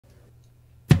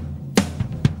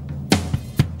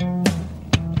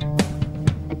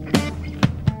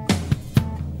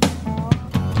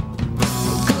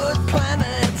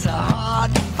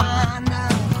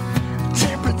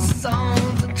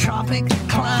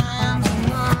lines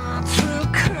and on through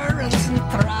currents and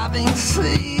throbbing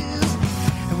seas.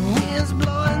 Winds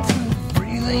blowing through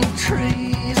breathing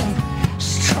trees and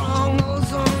strong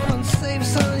ozone and safe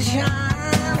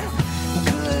sunshine.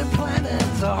 Good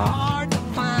planets are hard to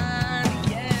find,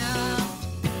 yeah.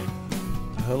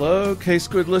 Hello,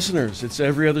 KSQD listeners. It's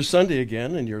every other Sunday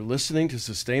again, and you're listening to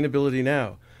Sustainability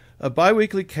Now, a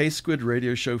bi-weekly KSQD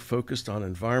radio show focused on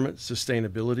environment,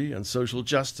 sustainability, and social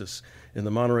justice in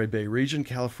the Monterey Bay region,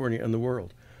 California, and the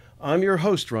world. I'm your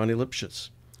host, Ronnie Lipschitz.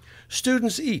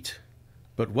 Students eat,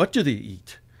 but what do they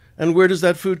eat? And where does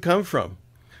that food come from?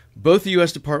 Both the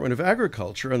U.S. Department of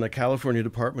Agriculture and the California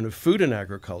Department of Food and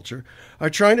Agriculture are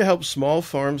trying to help small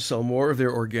farms sell more of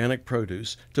their organic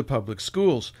produce to public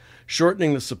schools,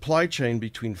 shortening the supply chain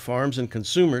between farms and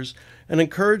consumers, and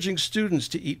encouraging students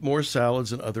to eat more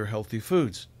salads and other healthy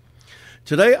foods.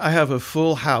 Today, I have a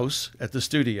full house at the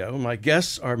studio. My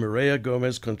guests are Mireya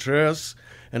Gomez Contreras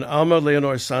and Alma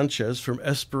Leonor Sanchez from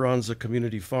Esperanza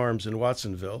Community Farms in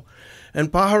Watsonville,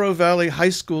 and Pajaro Valley High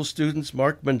School students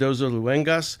Mark Mendoza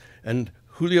Luengas and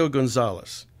Julio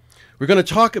Gonzalez. We're going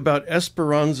to talk about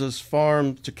Esperanza's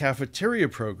Farm to Cafeteria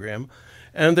program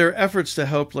and their efforts to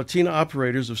help Latina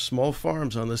operators of small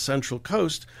farms on the Central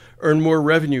Coast earn more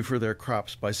revenue for their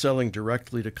crops by selling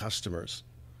directly to customers.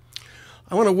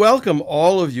 I want to welcome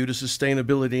all of you to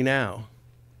Sustainability Now.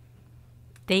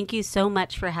 Thank you so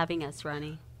much for having us,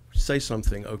 Ronnie. Say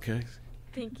something, okay?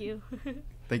 Thank you.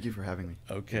 Thank you for having me.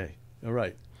 Okay, all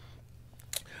right.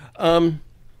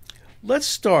 Let's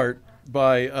start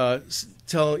by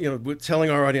telling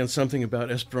our audience something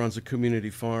about Esperanza Community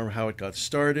Farm, how it got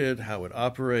started, how it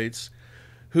operates,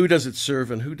 who does it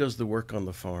serve, and who does the work on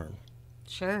the farm.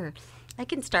 Sure. I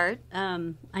can start.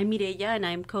 I'm Mireya, and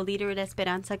I'm co-leader at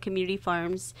Esperanza Community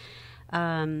Farms,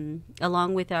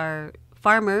 along with our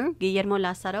farmer, Guillermo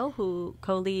Lázaro, who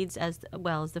co-leads as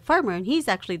well as the farmer, and he's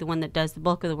actually the one that does the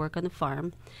bulk of the work on the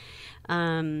farm.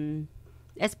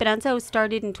 Esperanza was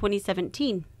started in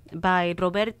 2017 by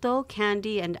Roberto,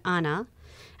 Candy, and Ana.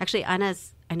 Actually,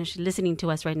 Ana's, I know she's listening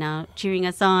to us right now, cheering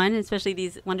us on, especially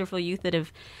these wonderful youth that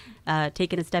have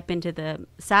taken a step into the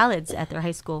salads at their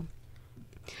high school.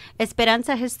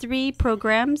 Esperanza has 3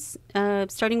 programs,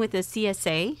 starting with the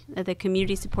CSA, the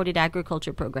Community Supported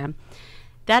Agriculture Program.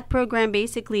 That program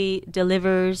basically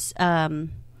delivers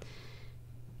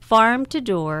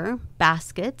farm-to-door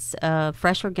baskets of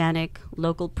fresh, organic,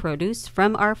 local produce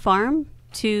from our farm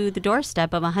to the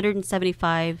doorstep of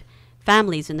 175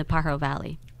 families in the Pajaro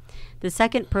Valley. The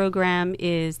second program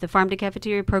is the Farm to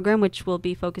Cafeteria program, which we'll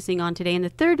be focusing on today. And the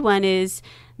third one is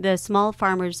the Small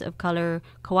Farmers of Color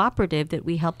Cooperative that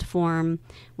we helped form,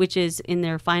 which is in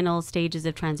their final stages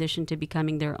of transition to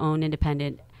becoming their own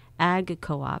independent ag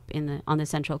co-op on the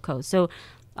Central Coast. So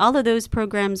all of those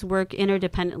programs work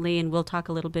interdependently, and we'll talk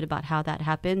a little bit about how that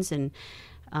happens. And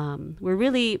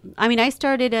I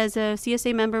started as a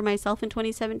CSA member myself in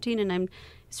 2017, and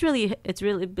it's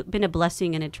really been a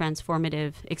blessing and a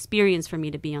transformative experience for me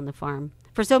to be on the farm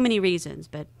for so many reasons,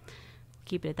 but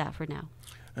keep it at that for now.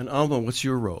 And Alma, what's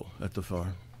your role at the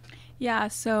farm? Yeah,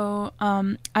 so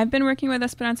I've been working with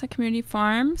Esperanza Community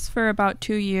Farms for about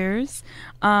 2 years.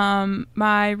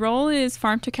 My role is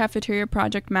Farm to Cafeteria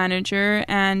Project Manager,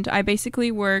 and I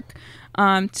basically work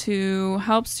to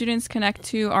help students connect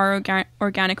to our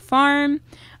organic farm,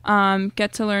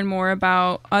 get to learn more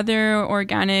about other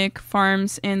organic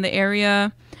farms in the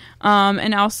area,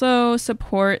 and also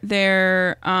support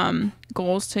their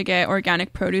goals to get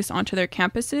organic produce onto their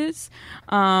campuses.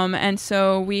 And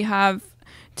so we have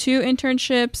 2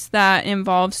 internships that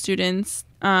involve students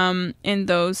in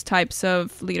those types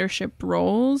of leadership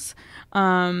roles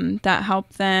that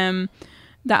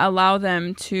allow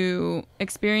them to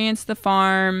experience the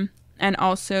farm and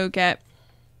also get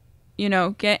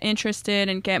interested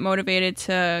and get motivated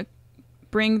to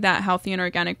bring that healthy and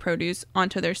organic produce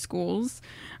onto their schools.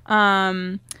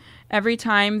 Every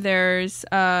time there's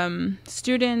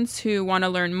students who want to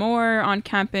learn more on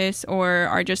campus or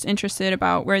are just interested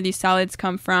about where these salads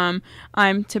come from,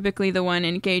 I'm typically the one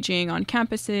engaging on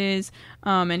campuses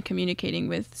and communicating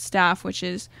with staff, which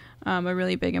is a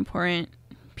really big, important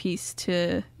piece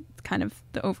to kind of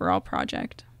the overall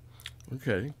project.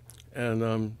 Okay.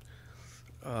 And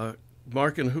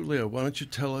Mark and Julio, why don't you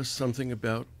tell us something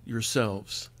about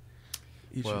yourselves?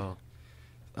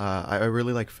 I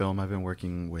really like film. I've been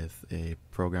working with a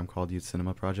program called Youth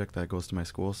Cinema Project that goes to my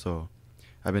school, so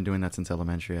I've been doing that since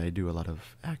elementary. I do a lot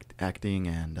of acting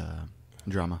and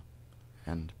drama,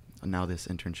 and now this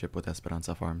internship with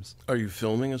Esperanza Farms. Are you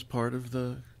filming as part of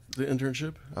the the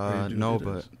internship? Or you do No,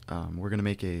 videos? but we're gonna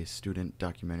make a student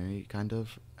documentary kind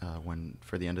of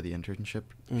for the end of the internship,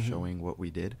 showing what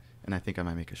we did, and I think I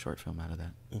might make a short film out of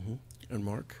that. And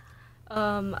Mark?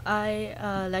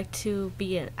 I like to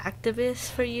be an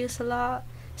activist for youth a lot.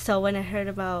 So when I heard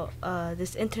about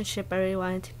this internship, I really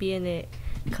wanted to be in it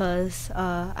because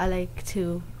I like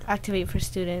to activate for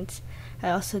students. I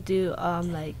also do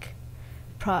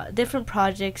different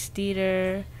projects,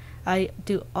 theater. I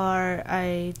do art,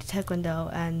 I do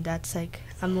taekwondo, and that's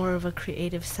I'm more of a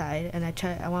creative side, and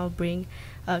I want to bring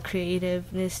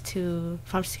creativeness to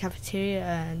Farms to Cafeteria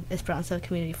and Esperanza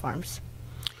Community Farms.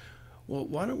 Well,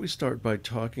 why don't we start by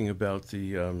talking about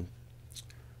the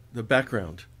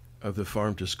background of the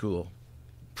Farm to School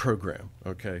program,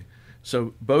 okay?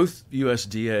 So both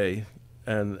USDA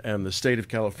and the state of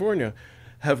California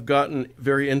have gotten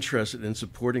very interested in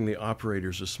supporting the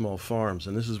operators of small farms,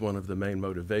 and this is one of the main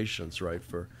motivations, right,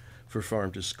 for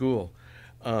Farm to School,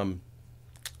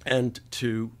 and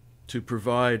to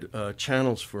provide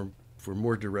channels for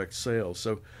more direct sales.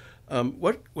 So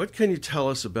what can you tell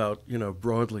us about,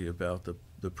 broadly about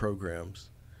the programs?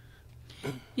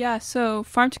 Yeah, so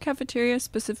Farm to Cafeteria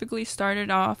specifically started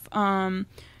off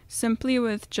simply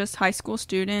with just high school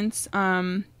students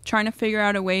trying to figure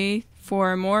out a way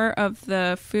for more of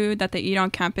the food that they eat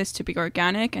on campus to be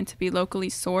organic and to be locally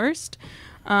sourced.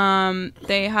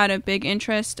 They had a big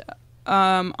interest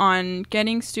on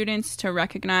getting students to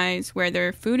recognize where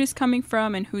their food is coming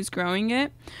from and who's growing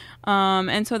it.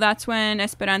 And so that's when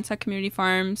Esperanza Community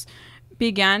Farms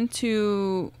began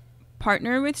to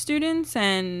partner with students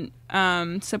and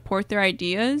support their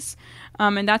ideas.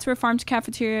 And that's where Farm to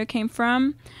Cafeteria came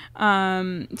from.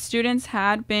 Students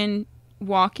had been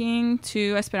walking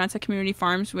to Esperanza Community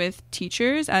Farms with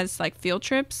teachers as field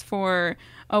trips for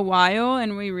a while,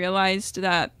 and we realized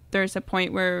that there's a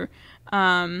point where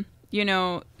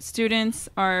students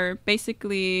are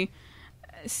basically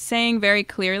saying very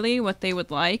clearly what they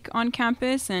would like on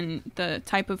campus and the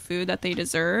type of food that they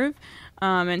deserve.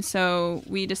 And so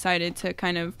we decided to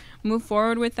kind of move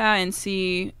forward with that and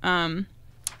see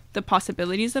the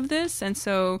possibilities of this. And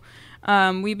so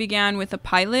we began with a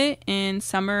pilot in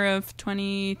summer of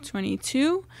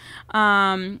 2022.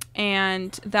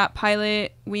 And that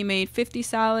pilot, we made 50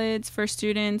 salads for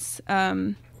students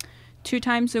 2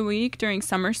 times a week during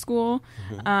summer school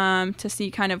to see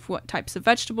kind of what types of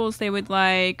vegetables they would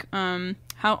like,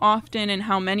 how often and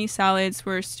how many salads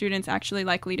were students actually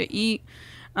likely to eat.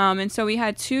 And so we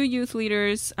had 2 youth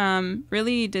leaders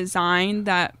really design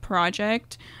that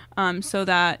project so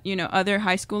that, other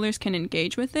high schoolers can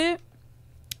engage with it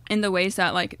in the ways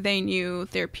that they knew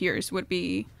their peers would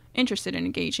be interested in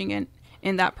engaging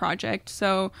in that project.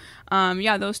 So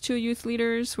those 2 youth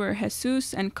leaders were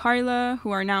Jesus and Carla,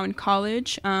 who are now in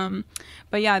college.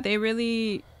 But yeah, they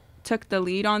really took the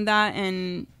lead on that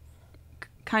and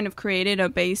kind of created a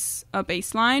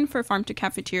baseline for Farm to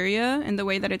Cafeteria in the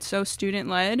way that it's so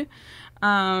student-led.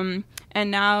 And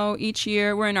now each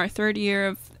year, we're in our 3rd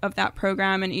year of that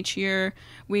program, and each year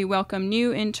we welcome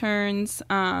new interns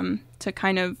to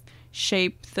kind of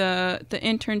shape the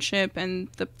internship and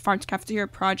the Farm to Cafeteria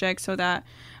project so that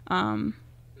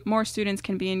more students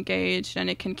can be engaged and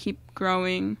it can keep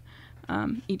growing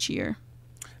each year.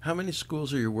 How many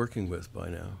schools are you working with by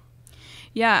now?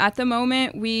 Yeah, at the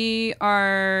moment we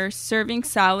are serving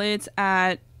salads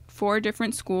at 4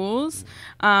 different schools.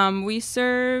 We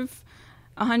serve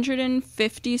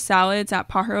 150 salads at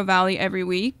Pajaro Valley every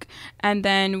week, and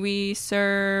then we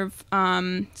serve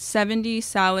 70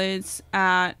 salads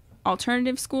at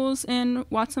alternative schools in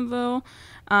Watsonville.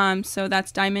 So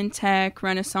that's Diamond Tech,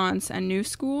 Renaissance, and New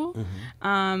School.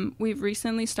 We've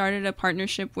recently started a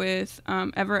partnership with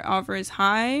Everett Alvarez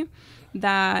High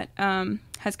that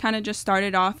has kind of just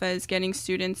started off as getting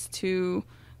students to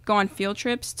go on field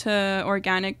trips to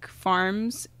organic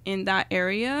farms in that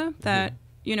area. That,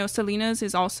 Salinas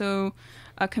is also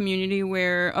a community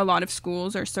where a lot of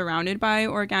schools are surrounded by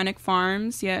organic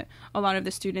farms, yet a lot of the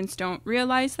students don't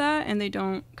realize that, and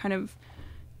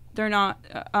they're not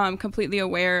completely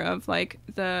aware of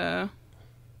the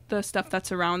stuff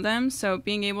that's around them. So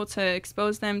being able to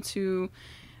expose them to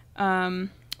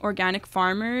organic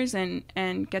farmers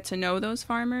and get to know those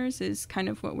farmers is kind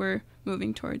of what we're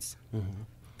moving towards.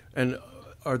 And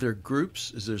are there groups?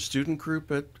 Is there a student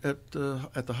group at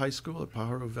the high school at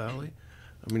Pajaro Valley?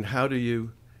 I mean, how do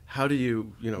you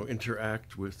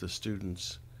interact with the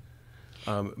students?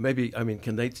 Can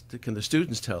the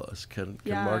students tell us? Can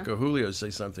Marco Julio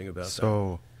say something about that?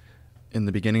 So, in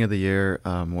the beginning of the year,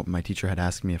 my teacher had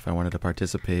asked me if I wanted to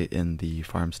participate in the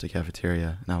Farms to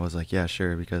Cafeteria, and I was like, yeah,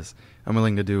 sure, because I'm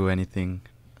willing to do anything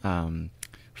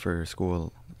for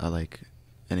school. like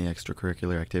any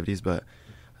extracurricular activities, but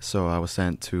so I was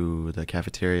sent to the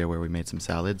cafeteria where we made some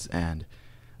salads, and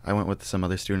I went with some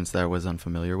other students that I was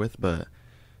unfamiliar with, but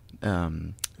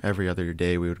every other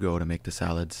day we would go to make the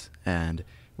salads, and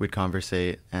we'd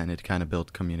conversate, and it kind of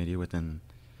built community within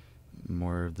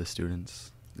more of the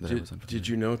students that I was unfamiliar. Did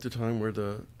you know at the time where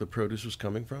the produce was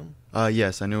coming from?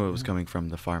 Yes, I knew it was coming from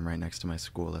the farm right next to my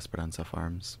school, Esperanza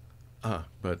Farms.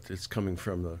 But it's coming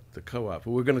from the co-op.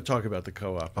 We're going to talk about the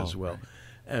co-op as well.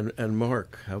 Right. And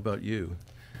Mark, how about you?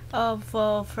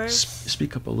 Well, first,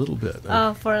 Speak up a little bit.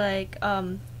 for like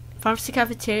Farms to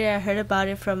Cafeteria, I heard about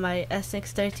it from my ethnic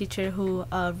study teacher who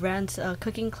runs a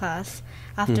cooking class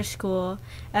after school,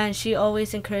 and she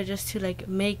always encouraged us to like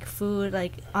make food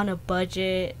like on a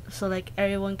budget, so like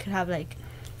everyone could have like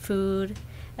food.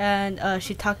 And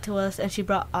she talked to us, and she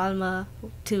brought Alma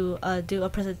to do a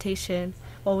presentation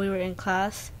while we were in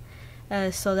class.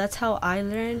 So that's how I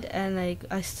learned, and like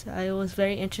I was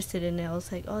very interested in it. I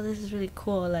was like, oh, this is really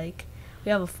cool. Like,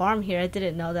 we have a farm here. I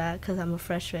didn't know that because I'm a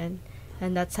freshman,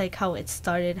 and that's like how it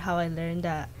started. How I learned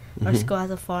that our school has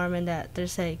a farm, and that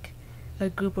there's like a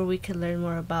group where we can learn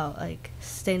more about like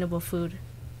sustainable food.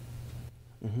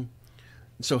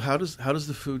 So how does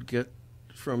the food get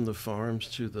from the farms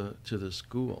to the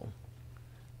school?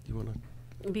 Do you want to?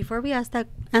 Before we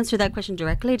answer that question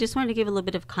directly, I just wanted to give a little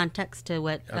bit of context to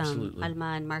what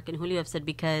Alma and Mark and Julio have said,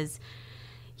 because,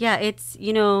 yeah, it's,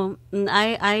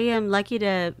 I am lucky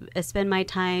to spend my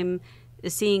time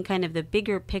seeing kind of the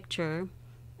bigger picture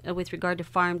with regard to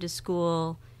farm to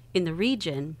school in the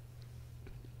region.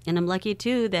 And I'm lucky,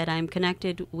 too, that I'm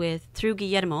connected through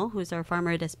Guillermo, who's our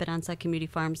farmer at Esperanza Community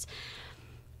Farms,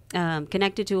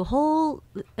 connected to a whole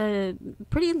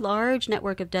pretty large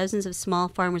network of dozens of small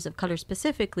farmers of color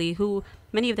specifically, who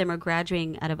many of them are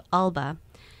graduating out of ALBA,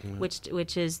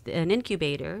 which is an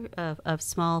incubator of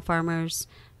small farmers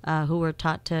who were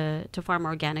taught to farm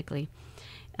organically.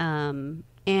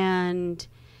 And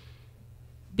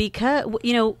because,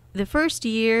 the first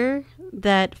year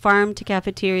that Farm to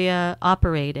Cafeteria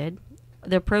operated,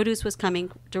 the produce was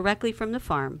coming directly from the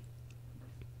farm.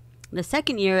 The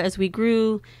second year, as we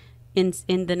grew in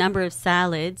the number of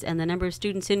salads and the number of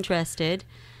students interested,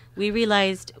 we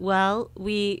realized, well,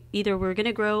 we're going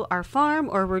to grow our farm,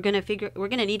 or we're going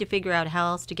to need to figure out how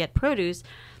else to get produce.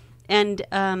 And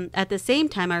at the same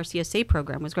time, our CSA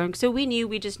program was growing, so we knew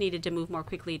we just needed to move more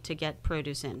quickly to get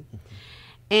produce in.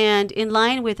 And in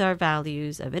line with our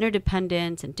values of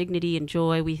interdependence and dignity and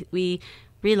joy, we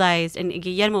realized, and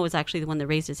Guillermo was actually the one that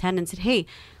raised his hand and said, hey,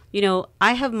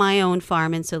 I have my own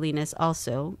farm in Salinas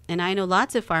also, and I know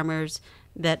lots of farmers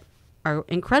that are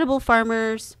incredible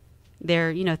farmers.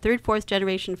 They're, third, fourth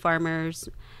generation farmers.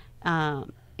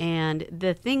 And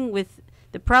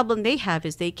the problem they have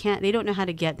is they don't know how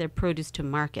to get their produce to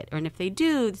market. And if they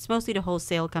do, it's mostly to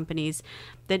wholesale companies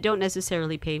that don't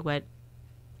necessarily pay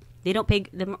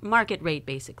the market rate,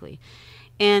 basically.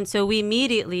 And so we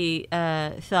immediately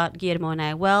thought, Guillermo and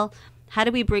I, well, how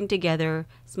do we bring together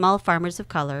small farmers of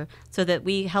color so that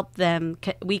we help them,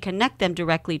 we connect them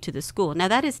directly to the school? Now,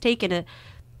 that has taken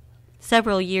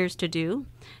several years to do,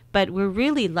 but we're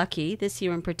really lucky, this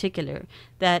year in particular,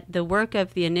 that the work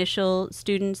of the initial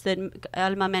students that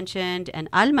Alma mentioned and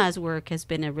Alma's work has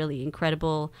been a really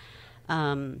incredible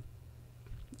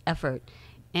effort.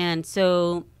 And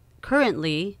so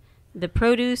currently, the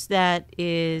produce that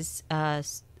is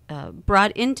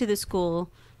brought into the school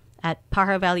at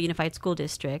Pajaro Valley Unified School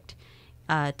District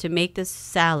to make the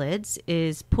salads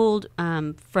is pulled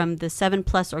from the 7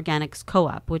 Plus Organics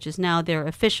Co-op, which is now the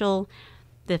official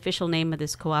name of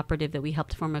this cooperative that we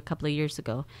helped form a couple of years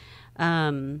ago.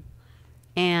 And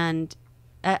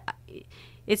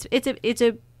it's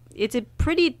a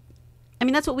pretty,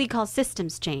 that's what we call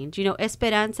systems change.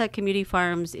 Esperanza Community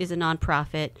Farms is a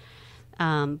nonprofit,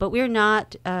 but we're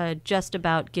not just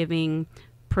about giving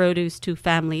produce to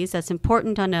families. That's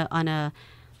important on a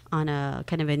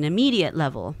kind of an immediate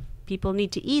level. People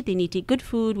need to eat. They need to eat good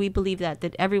food. We believe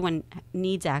that everyone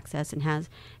needs access and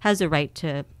has the right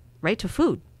to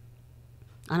food.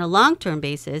 On a long-term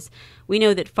basis, we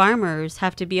know that farmers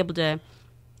have to be able to,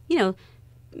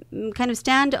 kind of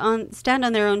stand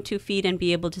on their own 2 feet and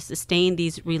be able to sustain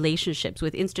these relationships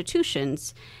with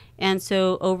institutions. And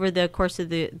so over the course of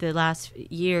the last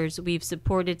years, we've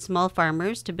supported small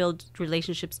farmers to build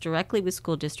relationships directly with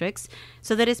school districts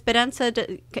so that Esperanza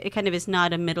kind of is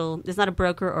not a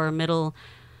broker or a middle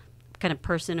kind of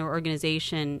person or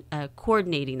organization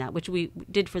coordinating that, which we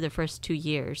did for the first 2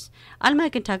 years. Alma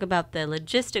can talk about the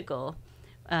logistical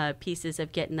pieces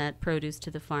of getting that produce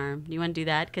to the farm. Do you want to do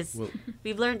that? Because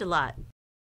we've learned a lot.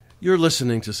 You're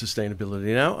listening to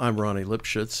Sustainability Now. I'm Ronnie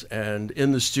Lipschitz, and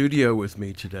in the studio with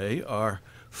me today are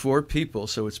 4 people,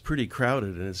 so it's pretty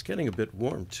crowded, and it's getting a bit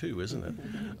warm too, isn't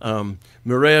it?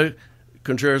 Maria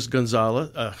Contreras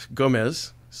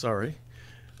Gomez,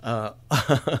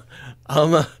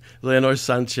 Alma Leonor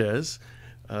Sanchez,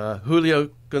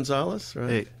 Julio Gonzalez, right?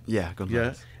 Hey, yeah,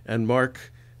 Gonzalez. Yeah, and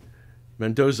Mark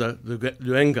Mendoza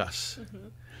Luengas.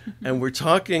 And we're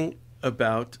talking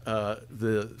about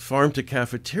the Farm to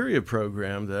Cafeteria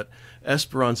program that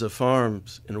Esperanza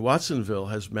Farms in Watsonville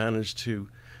has managed to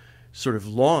sort of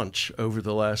launch over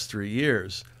the last 3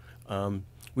 years.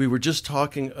 We were just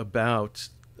talking about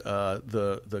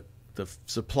the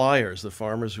suppliers, the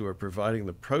farmers who are providing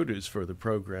the produce for the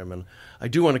program, and I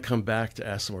do want to come back to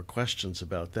ask some more questions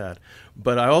about that.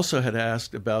 But I also had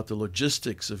asked about the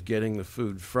logistics of getting the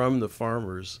food from the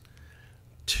farmers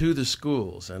to the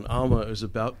schools, and Alma is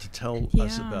about to tell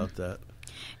us about that.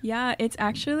 Yeah, it's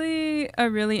actually a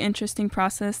really interesting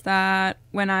process that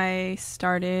when I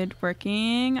started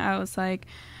working, I was like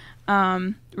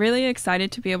really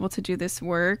excited to be able to do this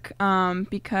work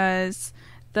because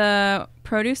the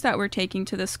produce that we're taking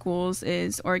to the schools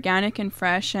is organic and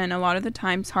fresh and a lot of the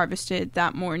times harvested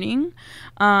that morning.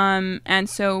 And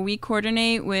so we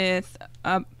coordinate with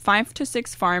 5 to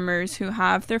 6 farmers who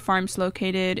have their farms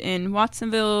located in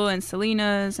Watsonville and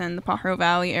Salinas and the Pajaro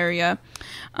Valley area.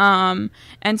 And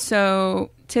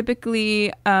so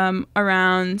typically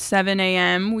around 7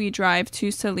 a.m. we drive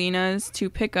to Salinas to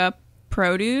pick up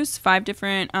produce, 5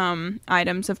 different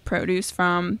items of produce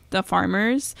from the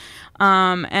farmers.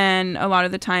 And a lot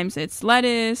of the times it's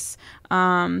lettuce,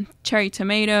 cherry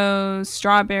tomatoes,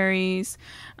 strawberries.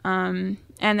 And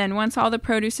then once all the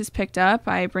produce is picked up,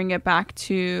 I bring it back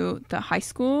to the high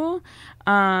school.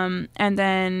 And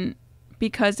then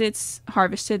because it's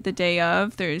harvested the day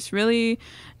of, there's really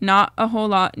not a whole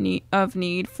lot of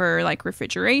need for like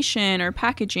refrigeration or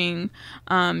packaging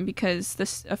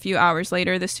because a few hours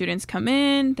later, the students come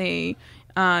in, they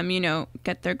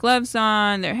get their gloves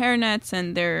on, their hairnets,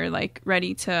 and they're like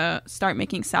ready to start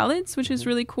making salads, which is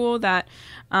really cool that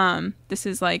this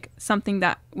is like something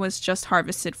that was just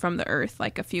harvested from the earth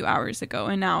like a few hours ago,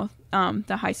 and now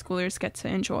the high schoolers get to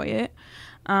enjoy it.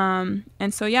 And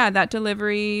so, yeah, that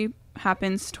delivery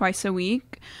happens twice a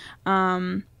week.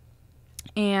 And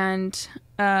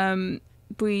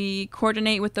we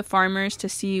coordinate with the farmers to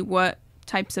see what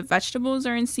types of vegetables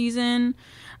are in season,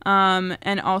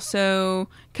 and also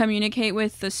communicate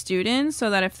with the students so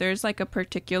that if there's like a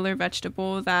particular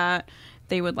vegetable that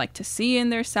they would like to see in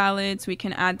their salads, we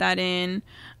can add that in,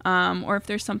 or if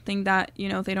there's something that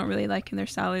they don't really like in their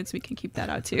salads, we can keep that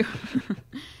out too.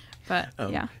 But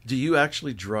yeah. Do you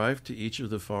actually drive to each of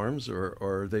the farms, or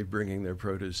are they bringing their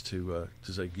produce to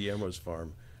say Guillermo's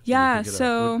farm? Yeah,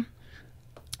 so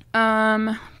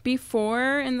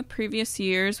before, in the previous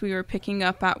years, we were picking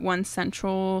up at one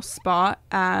central spot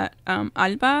at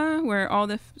Alba, where all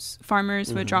the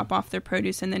farmers would drop off their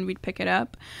produce and then we'd pick it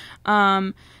up.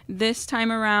 This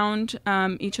time around,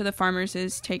 each of the farmers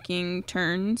is taking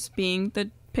turns being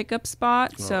the pickup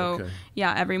spot.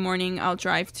 Yeah, every morning I'll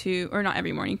drive to, or not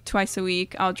every morning, twice a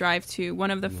week, I'll drive to one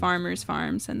of the farmers'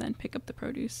 farms and then pick up the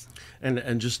produce.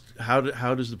 And just how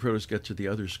does the produce get to the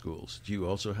other schools? Do you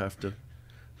also have to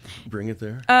bring it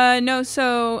there? No,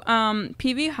 so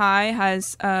PV High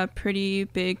has a pretty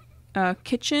big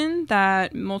kitchen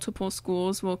that multiple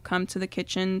schools will come to the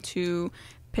kitchen to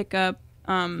pick up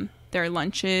their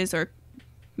lunches or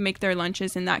make their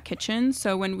lunches in that kitchen.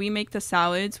 So when we make the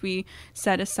salads, we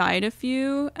set aside a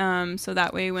few, so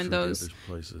that way when those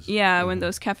places. When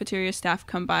those cafeteria staff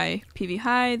come by PV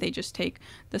High, they just take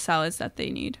the salads that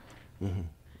they need.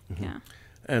 Yeah.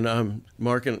 And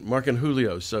Mark and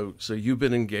Julio, so you've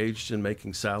been engaged in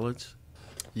making salads?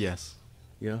 Yes.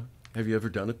 Yeah. Have you ever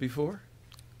done it before?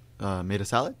 Made a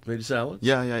salad? Made a salad?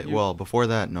 Yeah. Well, before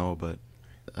that, no, but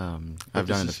I've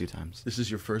done it a few times. This is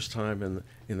your first time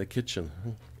in the kitchen?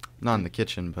 Huh? Not in the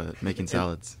kitchen, but making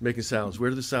salads. Making salads. Where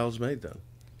are the salads made then?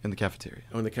 In the cafeteria.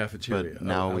 Oh, in the cafeteria. But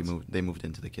now they moved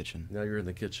into the kitchen. Now you're in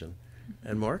the kitchen.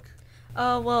 And Mark?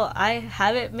 Well, I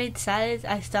haven't made salads.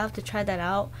 I still have to try that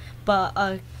out.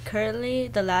 But currently,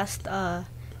 the last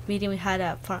meeting we had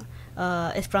at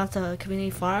Esperanza Community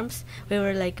Farms, we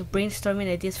were like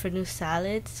brainstorming ideas for new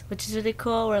salads, which is really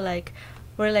cool.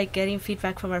 We're getting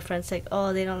feedback from our friends like,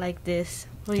 oh, they don't like this.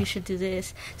 Well, you should do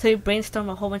this. So we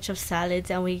brainstormed a whole bunch of salads,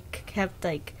 and we kept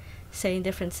like saying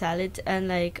different salads.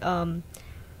 And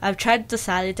I've tried the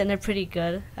salads, and they're pretty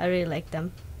good. I really like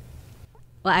them.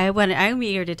 Well, I'm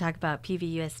eager to talk about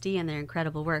PVUSD and their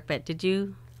incredible work. But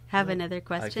have another I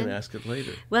question? can ask it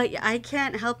later. Well, I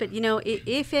can't help it.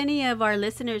 If any of our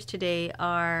listeners today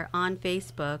are on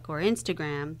Facebook or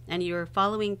Instagram and you're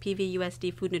following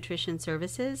PVUSD Food Nutrition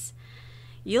Services,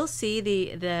 you'll see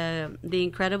the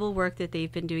incredible work that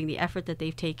they've been doing, the effort that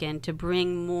they've taken to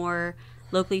bring more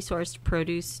locally sourced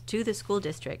produce to the school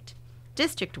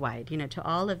district-wide, to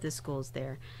all of the schools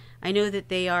there. I know that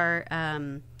they are,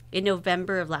 in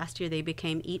November of last year, they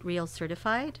became Eat Real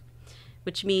certified,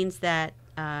 which means that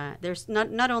there's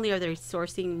not only are they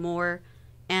sourcing more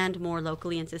and more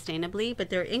locally and sustainably, but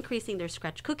they're increasing their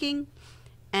scratch cooking,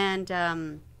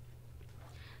 and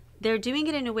they're doing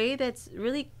it in a way that's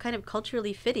really kind of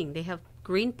culturally fitting. They have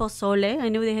green pozole. I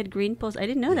know they had green pozole. I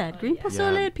didn't know that. Green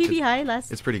pozole at PV High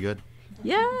last. It's pretty good.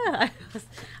 Yeah,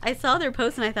 I saw their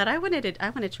post and I thought I want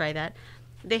to try that.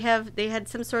 They had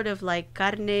some sort of like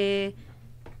carne,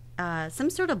 some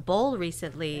sort of bowl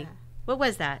recently. Yeah. What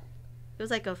was that? It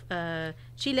was like a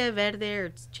chile verde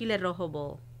or chile rojo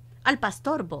bowl. Al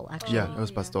pastor bowl, actually. Yeah, it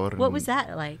was pastor. What was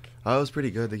that like? It was pretty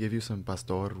good. They give you some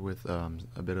pastor with a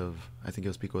bit of, I think it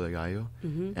was pico de gallo,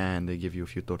 and they give you a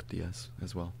few tortillas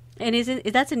as well. And is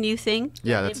that's a new thing?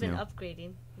 Yeah, They've that's been new.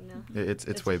 upgrading.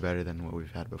 It's way better than what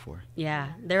we've had before.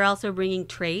 Yeah, they're also bringing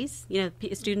trays.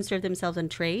 Students serve themselves on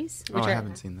trays. Oh, I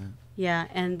haven't seen that. Yeah,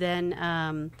 and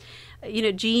then,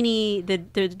 Jeannie, the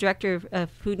director of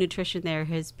food nutrition there,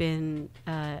 has been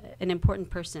an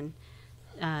important person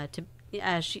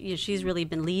she's really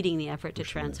been leading the effort to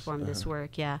transform this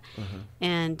work. Yeah,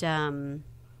 and I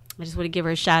just want to give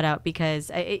her a shout out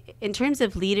because in terms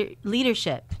of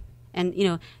leadership.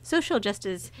 And, social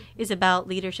justice is about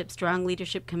leadership, strong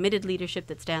leadership, committed leadership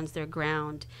that stands their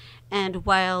ground. And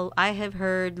while I have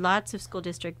heard lots of school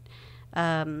district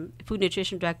food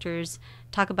nutrition directors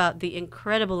talk about the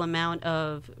incredible amount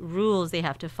of rules they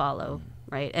have to follow,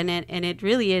 right? And it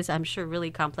really is, I'm sure, really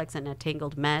complex and a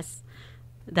tangled mess.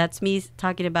 That's me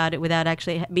talking about it without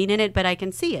actually being in it, but I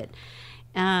can see it.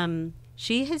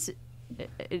 She has...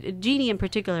 Jeannie in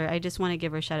particular, I just want to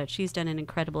give her a shout out. She's done an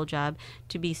incredible job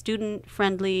to be student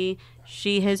friendly.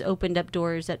 She has opened up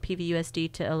doors at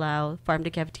PVUSD to allow Farm to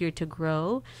Cafeteria to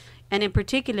grow, and in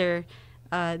particular,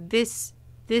 this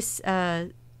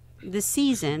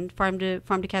season, Farm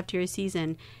to Cafeteria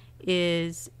season,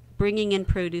 is bringing in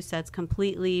produce that's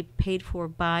completely paid for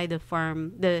by the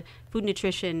food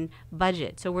nutrition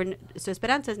budget. So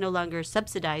Esperanza is no longer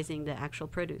subsidizing the actual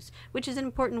produce, which is an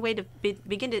important way to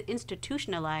begin to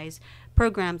institutionalize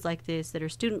programs like this that are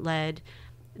student-led,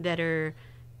 that are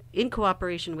in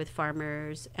cooperation with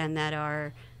farmers, and that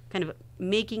are kind of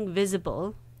making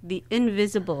visible the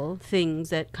invisible things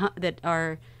that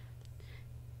are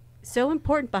so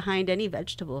important behind any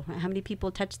vegetable. How many people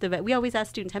touch we always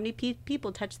ask students, how many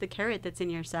people touch the carrot that's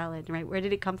in your salad, right? Where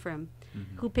did it come from?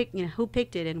 Who picked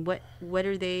it, and what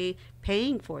are they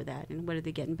paying for that, and what are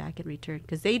they getting back in return?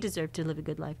 Because they deserve to live a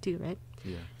good life too, right?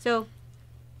 Yeah. So,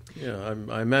 yeah,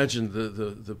 I imagine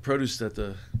the produce that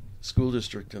the school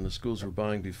district and the schools were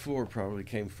buying before probably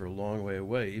came from a long way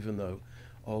away, even though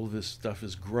all of this stuff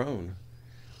is grown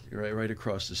right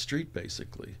across the street,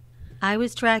 basically. I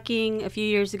was tracking a few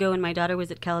years ago when my daughter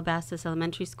was at Calabasas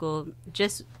Elementary School,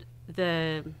 just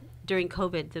during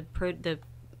COVID, the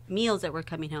meals that were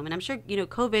coming home. And I'm sure,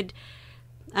 COVID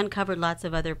uncovered lots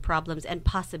of other problems and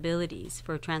possibilities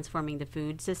for transforming the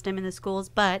food system in the schools.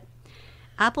 But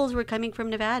apples were coming from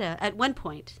Nevada at one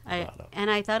point. And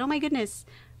I thought, oh my goodness,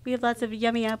 we have lots of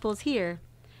yummy apples here.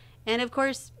 And of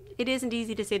course, it isn't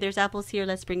easy to say there's apples here,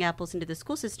 let's bring apples into the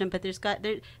school system, but there's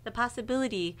the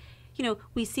possibility.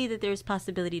 We see that there's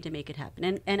possibility to make it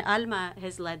happen. And Alma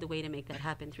has led the way to make that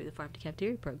happen through the Farm to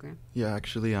Cafeteria program. Yeah,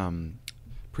 actually,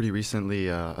 pretty recently,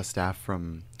 a staff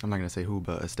from, I'm not going to say who,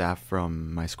 but a staff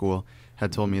from my school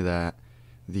had told me that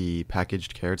the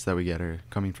packaged carrots that we get are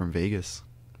coming from Vegas,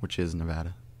 which is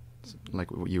Nevada,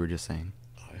 like what you were just saying.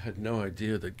 I had no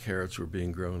idea that carrots were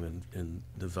being grown in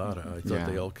Nevada. I thought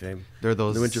they all came. They're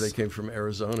those. In the winter, they came from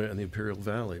Arizona and the Imperial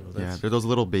Valley. Well, they're those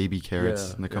little baby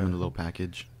carrots, and they come in a little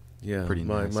package. Yeah, pretty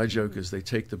nice. My joke is they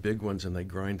take the big ones and they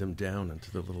grind them down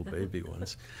into the little baby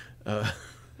ones. Are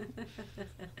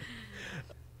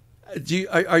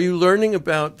you learning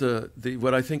about the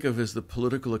what I think of as the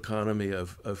political economy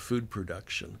of food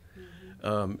production?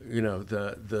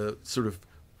 The sort of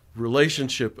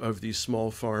relationship of these small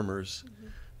farmers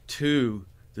to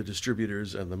the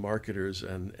distributors and the marketers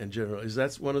and general. Is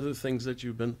that one of the things that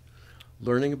you've been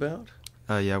learning about?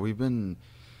 Yeah,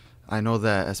 I know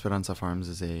that Esperanza Farms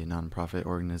is a nonprofit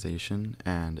organization,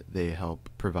 and they help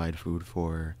provide food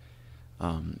for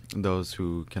those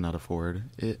who cannot afford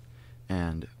it.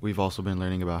 And we've also been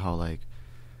learning about how,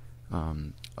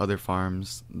 Other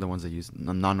farms, the ones that use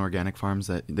non-organic farms,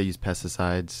 that they use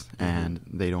pesticides and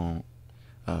they don't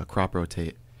crop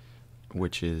rotate,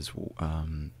 which is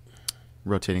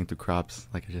rotating through crops,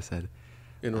 like I just said.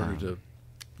 In order to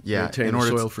yeah, maintain in the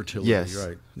order soil to, fertility, yes,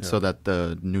 right? Yeah. so that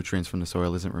the nutrients from the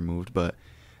soil isn't removed, but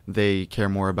they care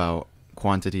more about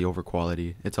quantity over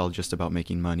quality. It's all just about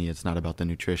making money. It's not about the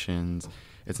nutrition.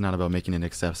 It's not about making it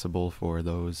accessible for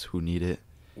those who need it.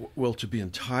 Well, to be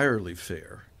entirely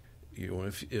fair,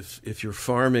 if you're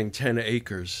farming 10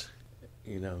 acres,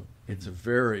 it's a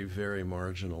very, very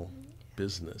marginal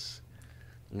business.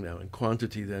 And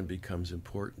quantity then becomes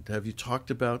important. Have you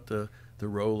talked about the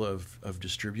role of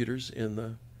distributors in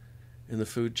the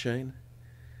food chain?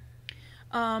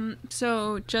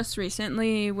 So just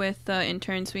recently with the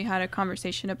interns, we had a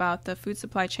conversation about the food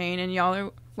supply chain, and y'all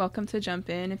are welcome to jump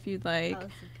in if you'd like.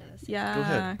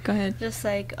 Yeah, go ahead. Just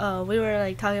like we were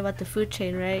like talking about the food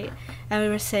chain, right? And we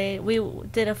were saying we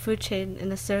did a food chain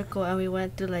in a circle, and we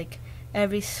went through like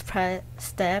every step.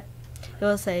 It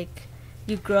was like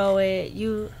you grow it,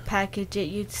 you package it,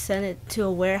 you send it to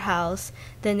a warehouse,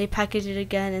 then they package it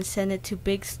again and send it to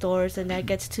big stores, and that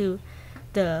gets to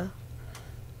the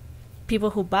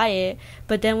people who buy it.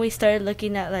 But then we started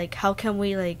looking at like how can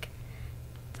we like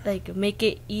make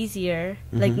it easier,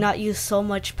 like not use so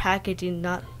much packaging,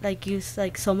 not like use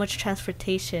like so much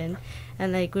transportation.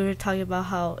 And like we were talking about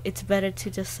how it's better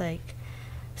to just like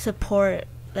support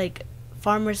like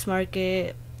farmers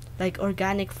market, like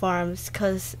organic farms,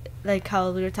 because like how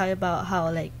we were talking about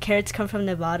how like carrots come from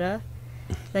Nevada,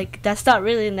 like that's not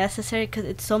really necessary because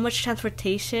it's so much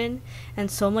transportation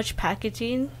and so much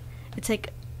packaging. It's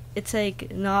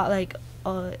like not like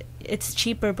it's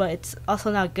cheaper, but it's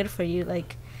also not good for you.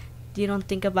 Like you don't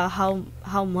think about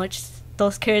how much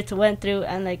those carrots went through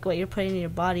and like what you're putting in your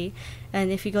body. And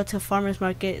if you go to a farmer's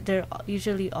market, they're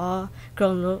usually all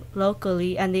grown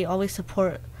locally, and they always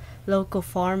support local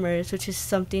farmers, which is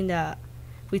something that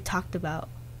we talked about.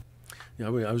 Yeah,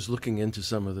 I was looking into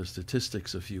some of the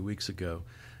statistics a few weeks ago,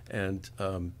 and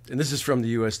this is from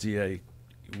the USDA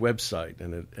website,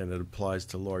 and it applies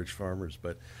to large farmers,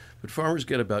 but farmers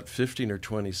get about 15 or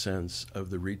 20 cents of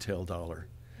the retail dollar,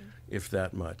 if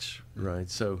that much, right?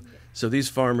 So these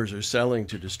farmers are selling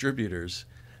to distributors,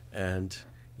 and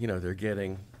they're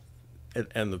getting,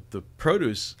 and the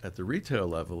produce at the retail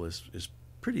level is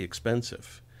pretty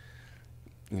expensive.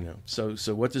 So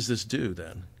what does this do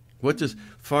then? What does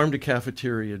farm to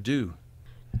cafeteria do?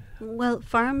 Well,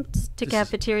 farm to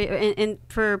cafeteria, and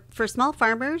for small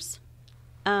farmers,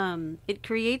 it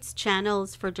creates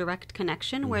channels for direct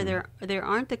connection where there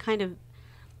aren't the kind of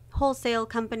wholesale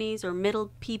companies or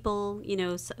middle people,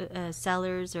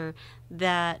 sellers, or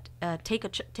that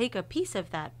take a piece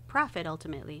of that profit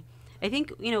ultimately. I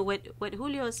think what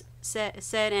Julio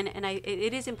said, and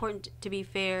it is important to be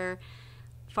fair.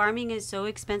 Farming is so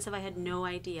expensive. I had no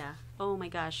idea. Oh my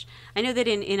gosh! I know that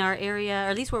in our area, or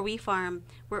at least where we farm,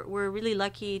 we're really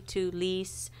lucky to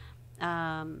lease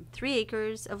 3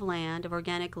 acres of land, of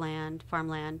organic land,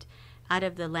 farmland, out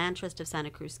of the Land Trust of Santa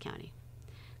Cruz County.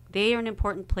 They are an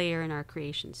important player in our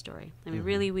creation story. I mean,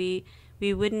 really, we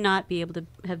would not be able to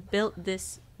have built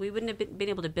this. We wouldn't have been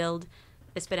able to build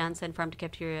Esperanza and Farm to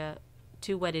Cafeteria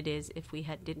to what it is if we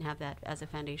didn't have that as a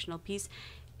foundational piece.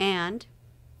 And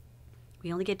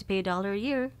we only get to pay $1 a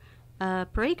year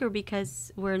per acre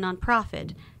because we're a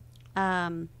nonprofit.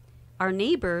 Our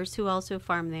neighbors who also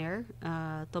farm there,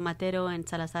 Tomatero and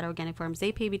Salazar Organic Farms,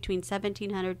 they pay between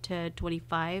 $1,700 to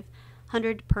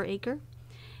 $2,500 per acre.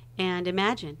 And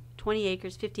imagine 20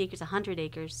 acres, 50 acres, 100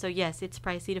 acres. So yes, it's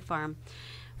pricey to farm.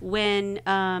 What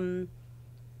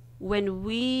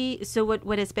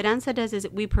Esperanza does is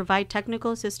we provide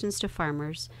technical assistance to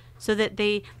farmers so that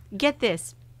they get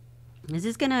this. This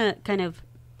is gonna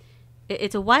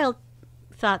it's a wild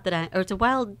thought I'm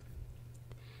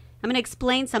going to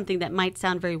explain something that might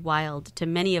sound very wild to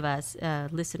many of us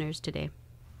listeners today.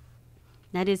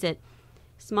 That is that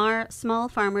small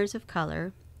farmers of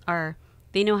color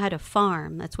they know how to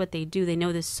farm. That's what they do. They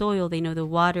know the soil. They know the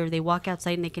water. They walk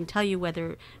outside and they can tell you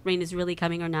whether rain is really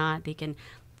coming or not. They can,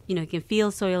 can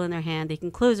feel soil in their hand. They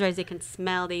can close their eyes. They can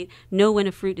smell. They know when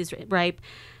a fruit is ripe.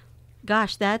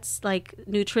 Gosh, that's like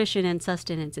nutrition and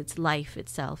sustenance. It's life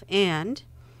itself. And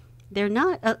they're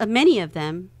not, many of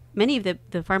the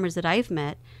farmers that I've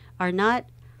met are not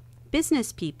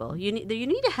business people. You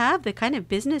need to have the kind of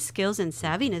business skills and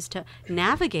savviness to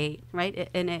navigate, right,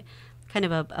 in a kind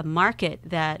of a market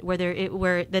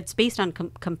that's based on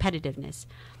competitiveness.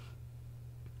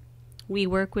 We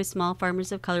work with small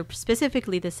farmers of color,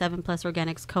 specifically the 7+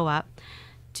 Organics Co-op,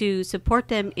 to support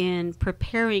them in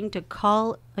preparing to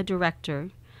call a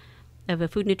director of a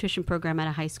food nutrition program at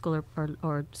a high school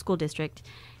or school district,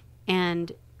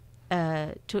 and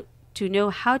to know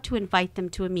how to invite them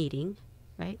to a meeting,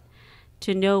 right?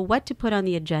 To know what to put on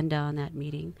the agenda on that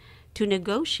meeting, to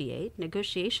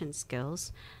negotiation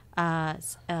skills. We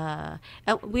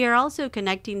are also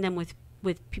connecting them with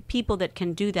people that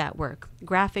can do that work,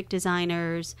 graphic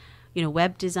designers,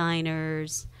 web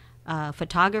designers,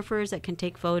 photographers that can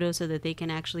take photos so that they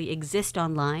can actually exist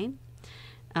online.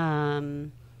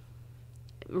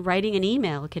 Writing an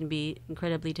email can be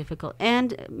incredibly difficult.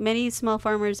 And many small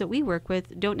farmers that we work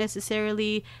with don't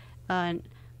necessarily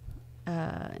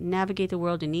navigate the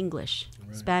world in English.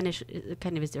 Right. Spanish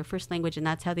kind of is their first language, and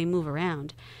that's how they move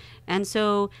around. And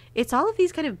so it's all of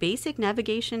these kind of basic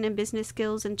navigation and business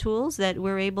skills and tools that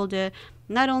we're able to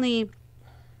not only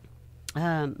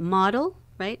model,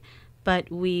 right,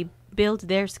 but we build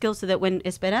their skills so that when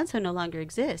Esperanza no longer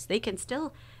exists, they can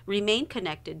still remain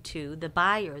connected to the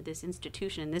buyer, this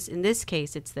institution. In this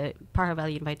case, it's the Pajaro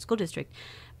Valley Unified School District.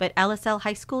 But LSL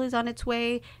High School is on its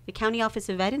way. The County Office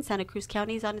of Ed in Santa Cruz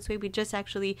County is on its way. We just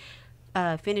actually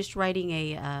finished writing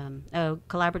a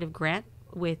collaborative grant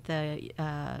with the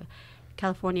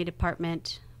California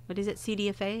Department, what is it,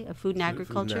 CDFA, of Food and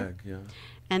Agriculture. Food and Ag,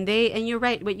 yeah. And you're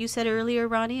right, what you said earlier,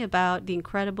 Ronnie, about the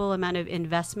incredible amount of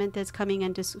investment that's coming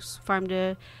into farm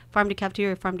to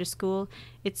cafeteria, farm to school.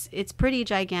 It's pretty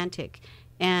gigantic.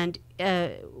 And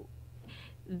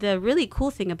the really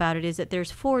cool thing about it is that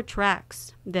there's 4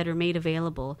 tracks that are made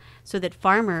available so that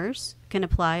farmers can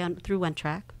apply through one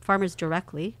track, farmers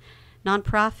directly,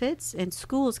 nonprofits and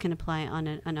schools can apply on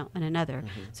another.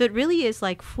 Mm-hmm. So it really is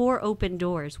like 4 open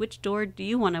doors. Which door do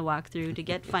you want to walk through to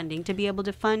get funding, to be able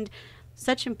to fund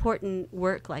such important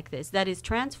work like this, that is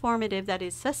transformative, that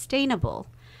is sustainable?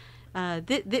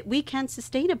 That we can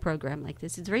sustain a program like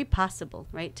this. It's very possible,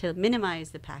 right, to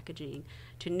minimize the packaging,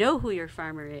 to know who your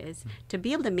farmer is, to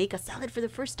be able to make a salad for the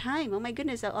first time. Oh my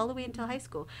goodness, all the way until high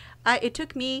school. It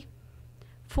took me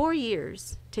 4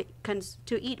 years to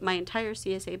eat my entire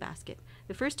CSA basket.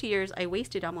 The first 2 years, I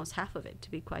wasted almost half of it,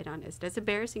 to be quite honest. That's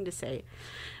embarrassing to say.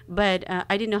 But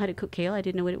I didn't know how to cook kale. I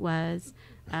didn't know what it was.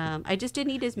 I just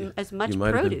didn't eat as much produce. You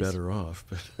might have been better off.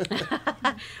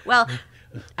 But well,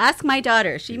 ask my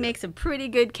daughter. She makes a pretty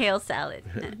good kale salad.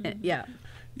 Yeah.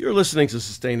 You're listening to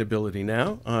Sustainability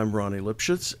Now. I'm Ronnie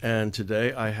Lipschitz, and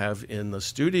today I have in the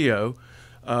studio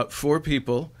 4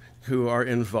 people who are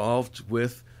involved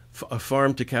with a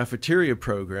farm to cafeteria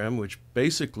program, which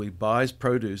basically buys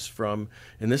produce from,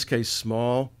 in this case,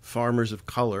 small farmers of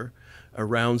color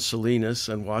around Salinas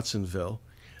and Watsonville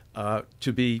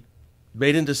to be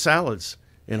made into salads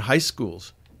in high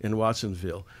schools in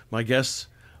Watsonville. My guests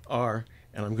are,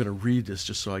 and I'm going to read this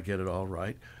just so I get it all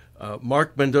right,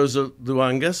 Mark Mendoza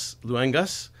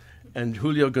Luangas and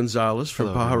Julio Gonzalez from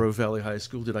Pajaro Valley High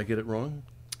School. Did I get it wrong?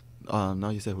 No,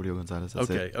 you said Julio Gonzalez. That's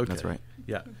okay. That's right.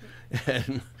 Yeah.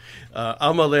 And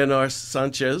Alma Leonor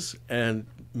Sanchez and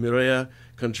Mireya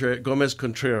Gomez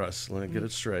Contreras, let me get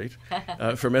it straight,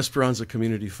 from Esperanza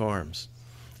Community Farms.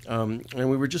 And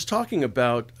we were just talking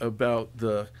about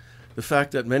the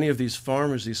fact that many of these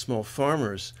farmers, these small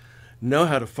farmers, know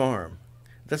how to farm.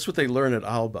 That's what they learn at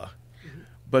Alba.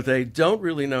 But they don't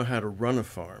really know how to run a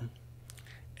farm.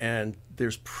 And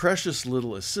there's precious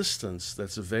little assistance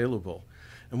that's available.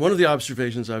 And one of the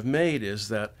observations I've made is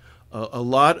that a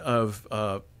lot of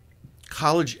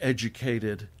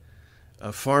college-educated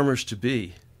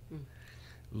farmers-to-be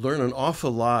learn an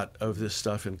awful lot of this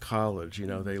stuff in college. You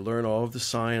know, they learn all of the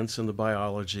science and the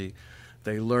biology.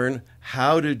 They learn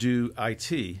how to do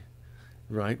IT,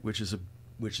 right, which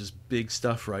is big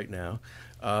stuff right now.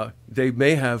 They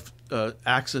may have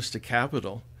access to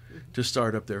capital to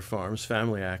start up their farms,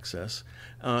 family access,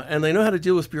 and they know how to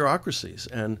deal with bureaucracies.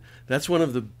 And that's one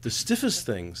of the stiffest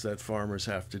things that farmers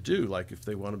have to do. Like if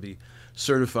they want to be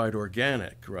certified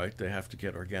organic, right, they have to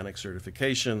get organic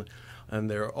certification, and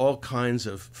there are all kinds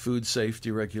of food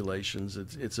safety regulations.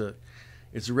 It's a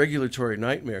regulatory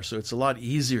nightmare. So it's a lot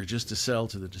easier just to sell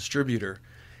to the distributor,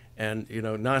 and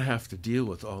not have to deal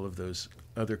with all of those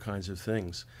other kinds of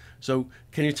things. So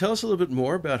can you tell us a little bit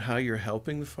more about how you're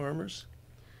helping the farmers?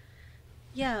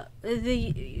 Yeah,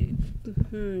 the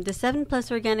 7 Plus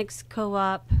Organics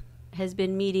Co-op has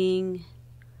been meeting.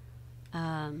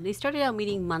 They started out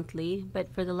meeting monthly,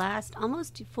 but for the last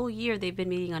almost full year, they've been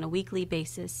meeting on a weekly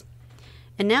basis.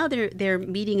 And now their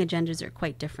meeting agendas are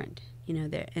quite different.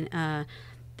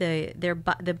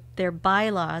 Their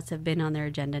bylaws have been on their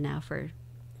agenda now for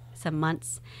some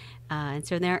months, and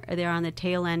so they're on the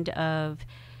tail end of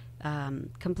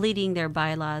completing their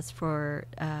bylaws for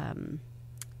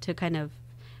to kind of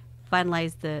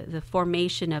finalize the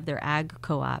formation of their ag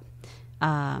co-op.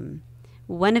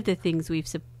 one of the things we've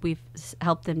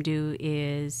helped them do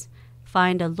is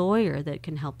find a lawyer that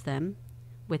can help them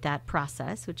with that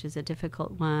process, which is a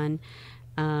difficult one.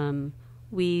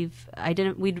 We've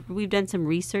done some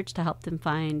research to help them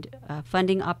find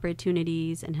funding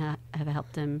opportunities, and have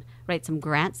helped them write some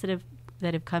grants that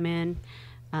have come in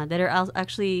that are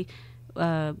actually.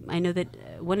 I know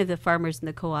that one of the farmers in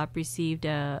the co-op received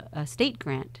a state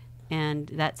grant, and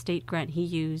that state grant he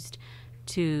used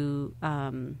to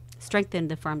strengthen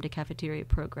the farm to cafeteria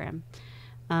program.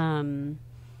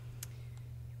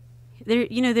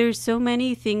 There's so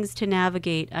many things to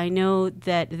navigate. I know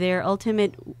that their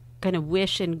ultimate kind of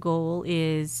wish and goal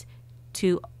is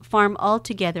to farm all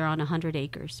together on 100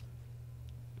 acres.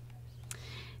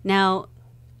 Now,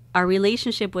 our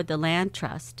relationship with the Land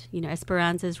Trust,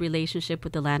 Esperanza's relationship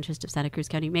with the Land Trust of Santa Cruz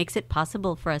County makes it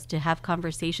possible for us to have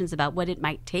conversations about what it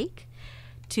might take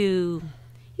to,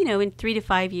 in 3 to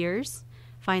 5 years,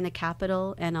 find the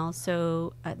capital and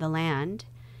also the land.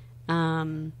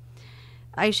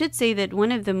 I should say that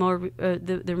one of the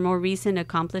more recent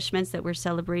accomplishments that we're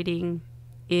celebrating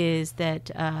is that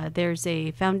there's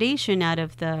a foundation out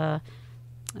of the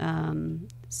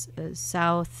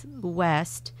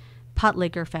Southwest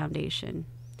Potlicker Foundation,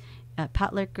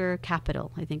 Potlicker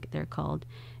Capital, I think they're called,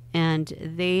 and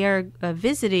they are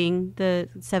visiting the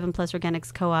 7 Plus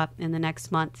Organics Co-op in the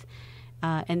next month,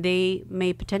 and they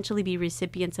may potentially be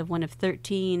recipients of one of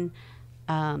 13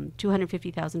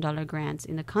 $250,000 grants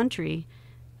in the country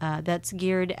that's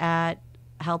geared at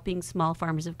helping small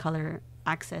farmers of color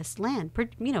access land,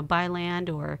 buy land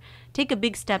or take a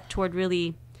big step toward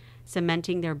really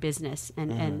cementing their business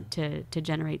and to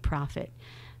generate profit.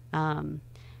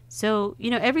 So,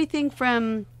 everything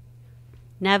from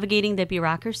navigating the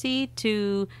bureaucracy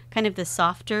to kind of the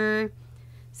softer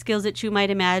skills that you might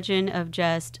imagine of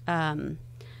just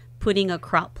putting a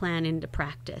crop plan into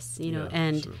practice,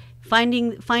 and sure.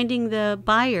 finding the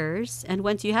buyers. And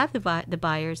once you have the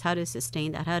buyers, how to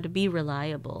sustain that, how to be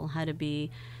reliable, how to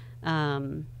be, how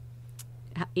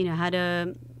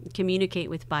to communicate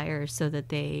with buyers so that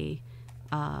they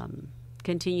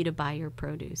continue to buy your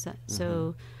produce.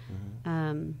 So,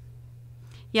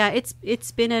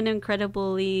 it's been an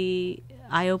incredibly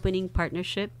eye-opening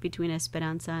partnership between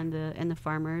Esperanza and the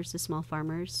farmers, the small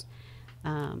farmers,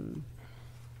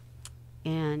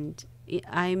 and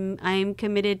I'm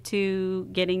committed to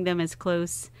getting them as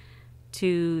close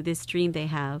to this dream they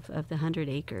have of the 100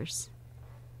 acres.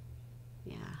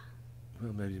 Yeah.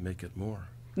 Well, maybe make it more.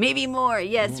 Maybe more.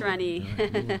 Yes, More, Ronnie.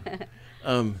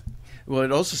 more. Well,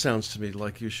 it also sounds to me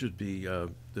like you should be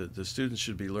the students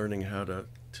should be learning how to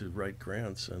write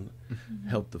grants and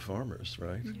help the farmers,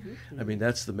 right? I mean,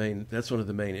 that's one of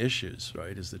the main issues,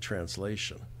 right? Is the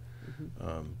translation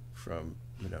from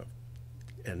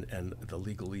and the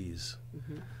legalese.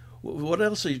 What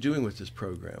else are you doing with this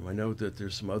program? I know that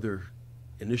there's some other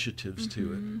initiatives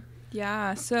to it.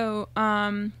 Yeah. So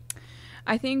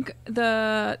I think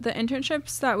the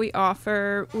internships that we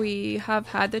offer, we have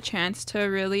had the chance to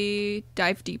really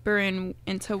dive deeper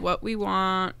into what we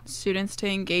want students to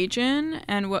engage in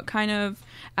and what kind of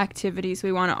activities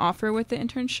we want to offer with the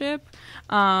internship.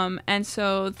 And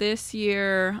so this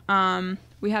year,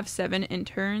 we have 7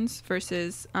 interns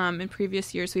versus in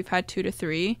previous years we've had 2 to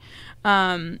 3,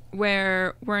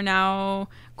 where we're now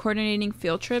coordinating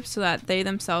field trips so that they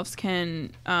themselves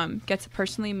can get to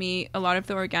personally meet a lot of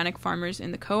the organic farmers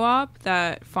in the co-op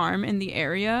that farm in the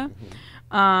area.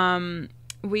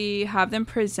 We have them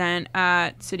present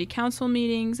at city council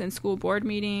meetings and school board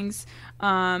meetings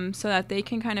so that they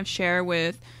can kind of share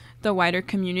with the wider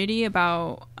community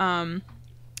about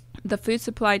the food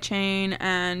supply chain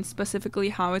and specifically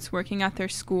how it's working at their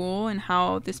school and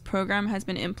how this program has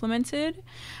been implemented.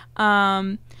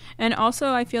 And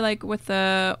also I feel like with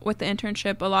the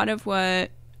internship, a lot of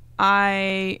what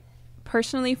I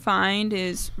personally find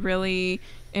is really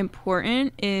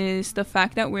important is the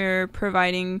fact that we're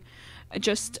providing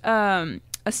just a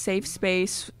safe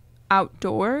space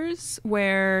outdoors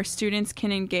where students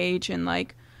can engage in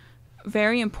like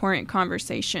very important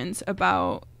conversations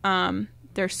about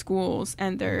their schools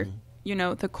and their,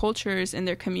 the cultures in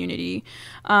their community.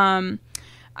 I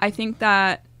think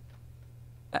that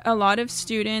a lot of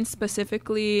students,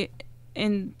 specifically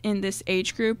in this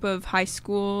age group of high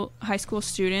school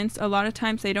students, a lot of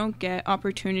times they don't get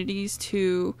opportunities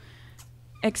to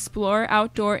explore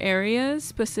outdoor areas,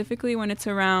 specifically when it's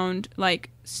around like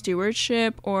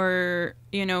stewardship or,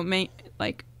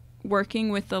 like working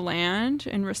with the land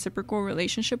and reciprocal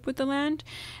relationship with the land,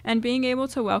 and being able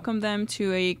to welcome them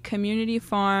to a community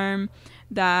farm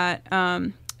that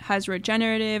has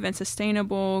regenerative and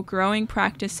sustainable growing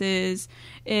practices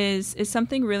is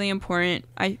something really important,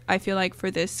 I feel like,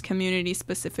 for this community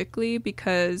specifically,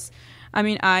 because I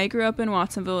mean, I grew up in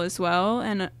Watsonville as well,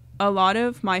 and a lot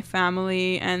of my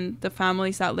family and the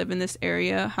families that live in this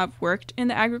area have worked in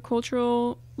the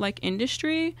agricultural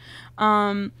industry.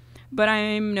 But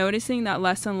I'm noticing that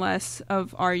less and less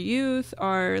of our youth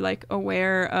are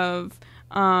aware of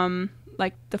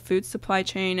the food supply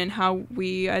chain and how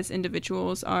we as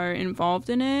individuals are involved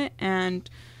in it. And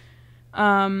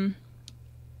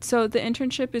so the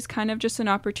internship is kind of just an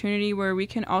opportunity where we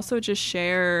can also just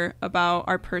share about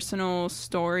our personal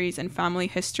stories and family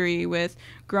history with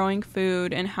growing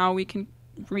food and how we can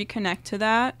reconnect to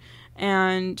that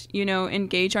and,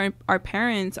 engage our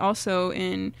parents also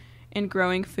in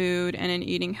growing food and in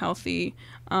eating healthy.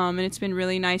 And it's been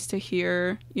really nice to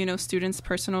hear, students'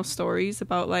 personal stories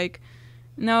about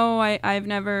no, I've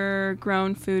never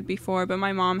grown food before, but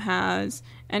my mom has,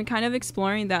 and kind of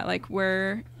exploring that,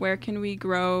 where can we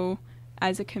grow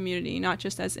as a community, not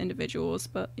just as individuals,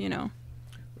 but,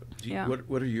 yeah.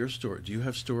 What are your stories? Do you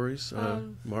have stories,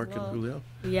 Mark and Julio?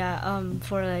 Yeah,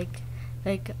 for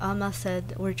like Alma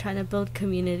said, we're trying to build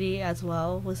community as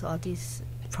well with all these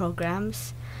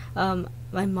programs.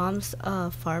 My mom's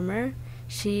a farmer.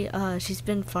 She's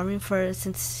been farming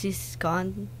since she's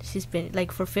gone. She's been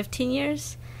for 15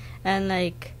 years, and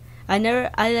I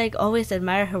always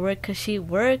admire her work because she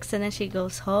works and then she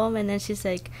goes home and then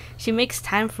she makes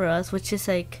time for us, which is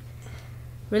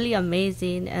really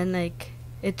amazing. And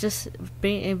it just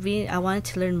I wanted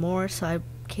to learn more, so I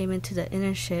came into the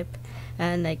internship,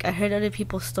 and I heard other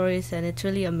people's stories, and it's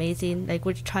really amazing.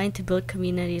 We're trying to build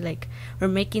community. We're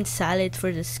making salads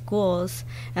for the schools,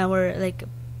 and we're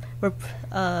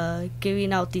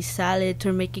giving out these salads.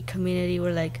 We're making community.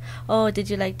 We're oh, did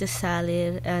you like the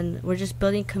salad? And we're just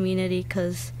building community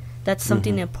because that's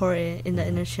something important in the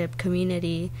internship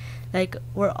community.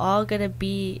 We're all gonna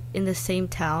be in the same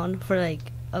town for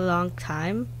a long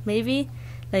time, maybe.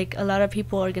 A lot of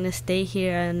people are gonna stay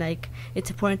here, and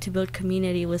it's important to build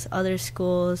community with other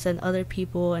schools and other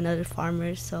people and other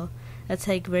farmers. So that's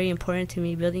very important to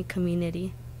me, building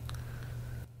community.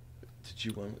 Do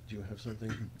you have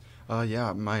something?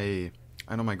 Yeah, I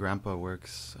know my grandpa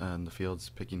works in the fields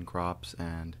picking crops,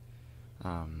 and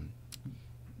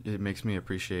it makes me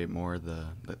appreciate more the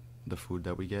food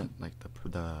that we get,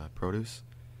 the produce.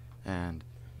 And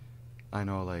I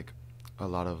know a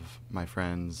lot of my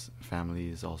friends'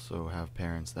 families also have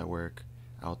parents that work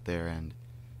out there, and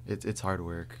it's hard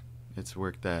work. It's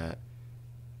work that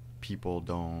people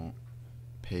don't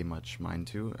pay much mind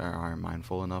to or aren't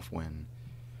mindful enough when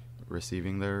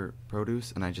receiving their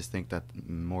produce. And I just think that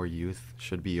more youth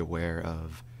should be aware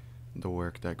of the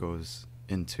work that goes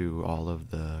into all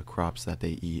of the crops that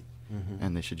they eat,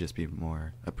 and they should just be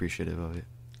more appreciative of it.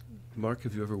 Mark,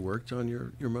 have you ever worked on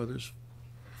your mother's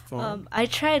farm? I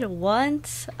tried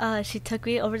once. She took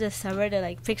me over the summer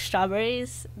to pick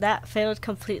strawberries. That failed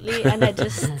completely, and I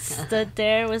just stood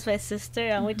there with my sister,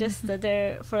 and we just stood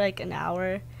there for an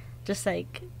hour. Just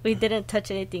we didn't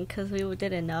touch anything because we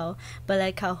didn't know.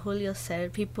 But how Julio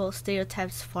said, people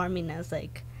stereotypes farming as a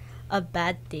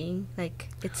bad thing.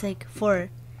 It's it's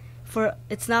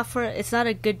not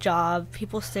a good job.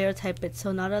 People stereotype it,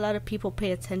 so not a lot of people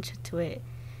pay attention to it,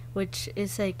 which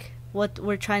is what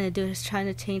we're trying to do, is trying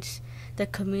to change the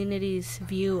community's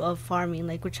view of farming.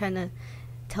 We're trying to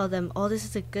tell them, oh, this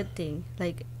is a good thing.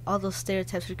 All those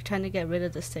stereotypes, we're trying to get rid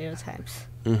of the stereotypes.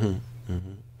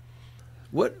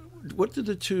 What do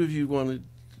the two of you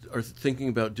are thinking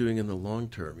about doing in the long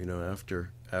term,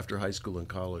 after high school and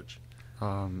college?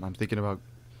 I'm thinking about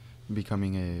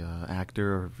becoming a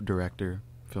actor or director,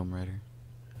 film writer.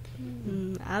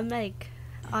 I'm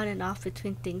on and off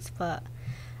between things, but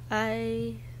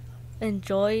I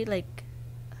enjoy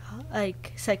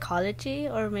psychology,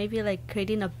 or maybe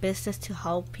creating a business to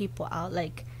help people out,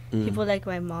 people like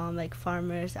my mom,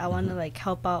 farmers. I want to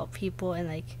help out people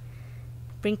and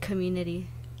bring community.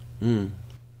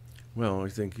 Well, I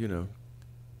think that you're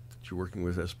working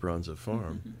with Esperanza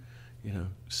Farm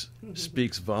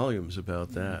speaks volumes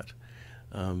about that.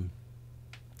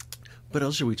 What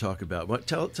else should we talk about?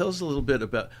 Tell us a little bit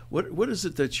about what is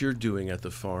it that you're doing at the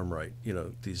farm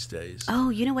these days? Oh,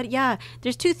 you know what? Yeah,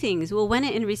 there's two things. Well,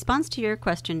 in response to your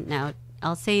question now,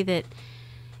 I'll say that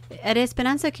at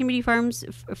Esperanza Community Farms,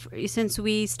 since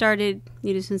we started,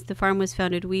 since the farm was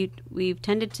founded, we've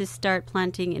tended to start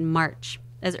planting in March,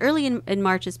 as early in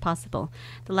March as possible.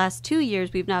 The last 2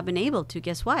 years, we've not been able to.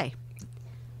 Guess why?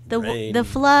 The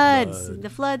floods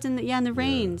and the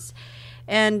rains.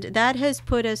 And that has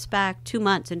put us back 2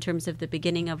 months in terms of the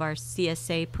beginning of our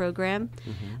CSA program.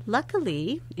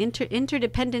 Luckily,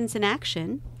 Interdependence in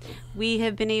Action, we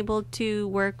have been able to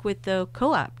work with the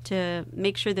co-op to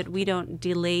make sure that we don't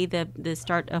delay the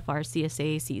start of our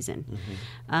CSA season.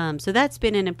 So that's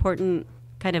been an important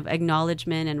kind of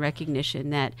acknowledgement and recognition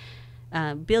that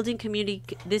building community,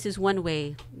 this is one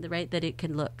way, right, that it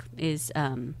can look, is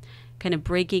kind of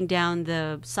breaking down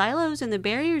the silos and the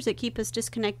barriers that keep us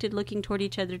disconnected, looking toward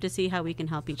each other to see how we can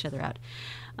help each other out.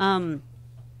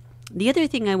 The other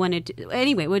thing I wanted to,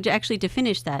 anyway, to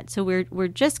finish that. So we're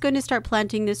just going to start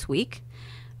planting this week.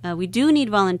 We do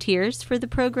need volunteers for the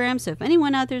program. So if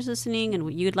anyone out there is listening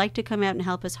and you'd like to come out and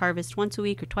help us harvest once a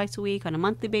week or twice a week on a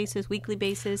monthly basis, weekly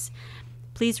basis,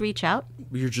 please reach out.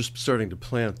 You're just starting to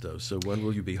plant, though, so when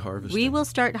will you be harvesting? We will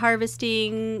start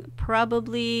harvesting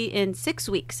probably in 6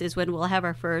 weeks is when we'll have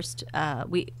our first.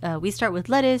 We start with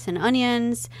lettuce and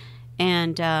onions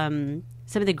and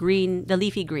some of the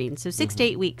leafy greens. So 6 to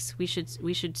 8 weeks, we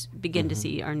should begin to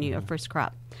see our first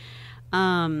crop.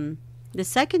 The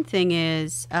second thing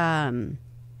is,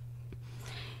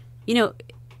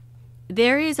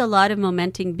 there is a lot of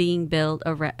momentum being built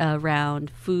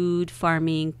around food,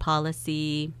 farming,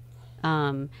 policy,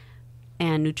 and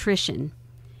nutrition.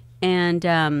 And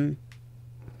I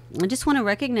just want to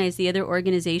recognize the other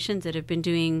organizations that have been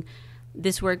doing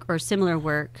this work or similar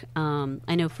work.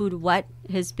 I know Food What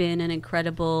has been an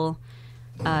incredible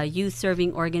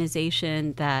youth-serving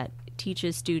organization that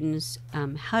teaches students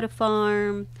how to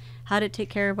farm, how to take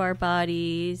care of our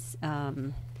bodies,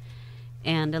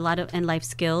 and life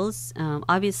skills.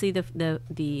 Obviously,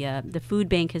 the food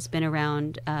bank has been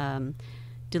around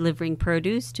delivering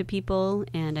produce to people,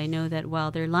 and I know that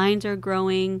while their lines are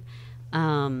growing,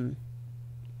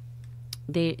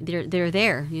 they're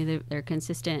there. They're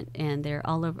consistent, and they're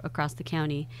all over across the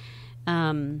county.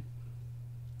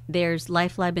 There's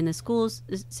Life Lab in the schools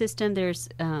system. There's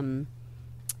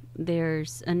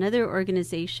another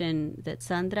organization that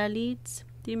Sandra leads.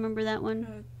 Do you remember that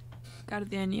one?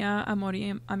 Gardenia Amor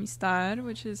y Amistad,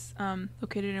 which is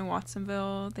located in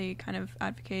Watsonville. They kind of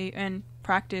advocate and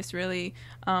practice really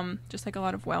just like a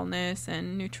lot of wellness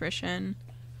and nutrition.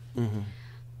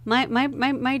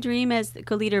 My dream as the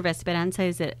co-leader of Esperanza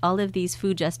is that all of these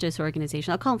food justice organizations,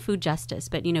 I'll call them food justice,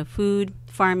 but food,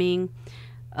 farming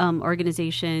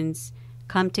organizations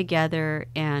come together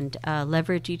and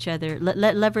leverage each other,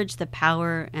 leverage the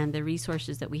power and the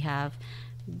resources that we have,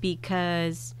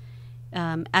 because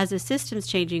as a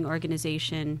systems-changing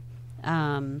organization,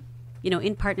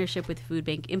 in partnership with Food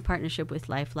Bank, in partnership with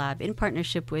Life Lab, in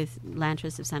partnership with Land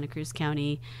Trust of Santa Cruz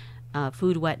County,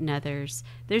 Food What and others,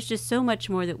 there's just so much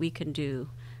more that we can do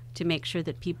to make sure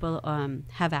that people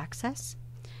have access.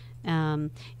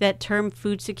 That term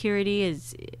food security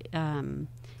is,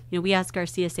 we ask our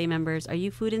CSA members, are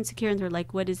you food insecure? And they're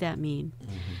like, what does that mean?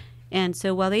 And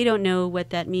so while they don't know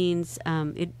what that means,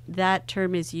 that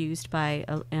term is used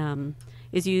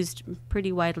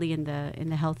pretty widely in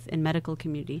the health and medical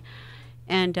community,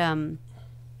 and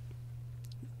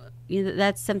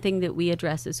that's something that we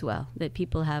address as well. That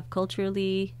people have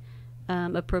culturally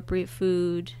appropriate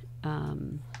food,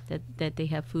 that they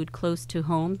have food close to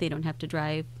home. They don't have to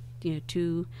drive,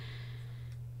 two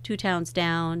towns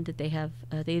down. That they have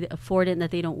they afford it, and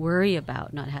that they don't worry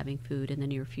about not having food in the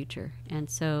near future. And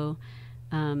so,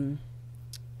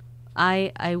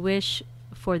 I wish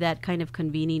for that kind of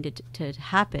convening to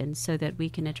happen, so that we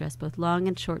can address both long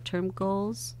and short-term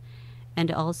goals,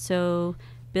 and also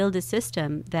build a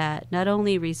system that not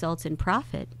only results in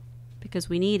profit, because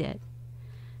we need it,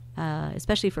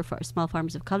 especially for small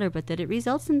farmers of color, but that it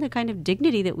results in the kind of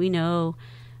dignity that we know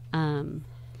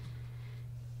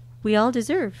we all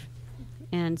deserve.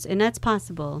 And that's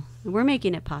possible. We're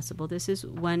making it possible. This is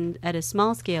one at a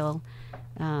small scale.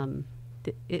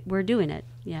 We're doing it,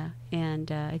 yeah. And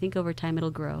I think over time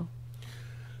it'll grow.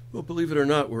 Well, believe it or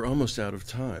not, we're almost out of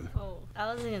time. Oh, I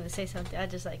wasn't going to say something. I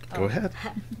just Go ahead.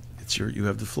 You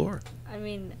have the floor. I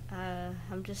mean,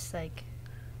 I'm just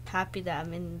happy that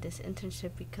I'm in this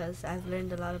internship, because I've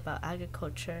learned a lot about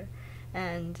agriculture,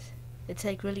 and it's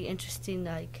really interesting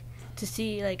to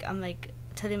see. I'm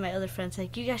telling my other friends,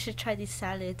 you guys should try these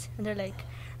salads, and they're like,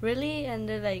 really? And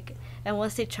they're and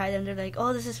once they try them, they're like,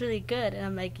 oh, this is really good. And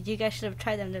I'm like, you guys should have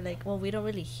tried them. They're like, well, we don't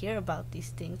really hear about these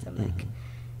things. I'm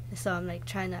so I'm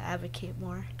trying to advocate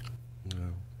more. No.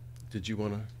 Did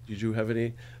you have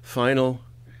any final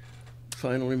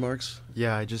remarks?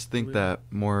 Yeah, I just think that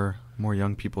more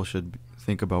young people should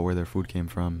think about where their food came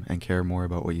from and care more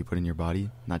about what you put in your body,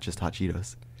 not just hot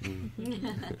Cheetos.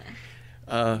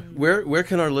 Where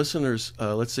can our listeners,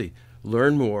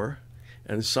 learn more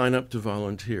and sign up to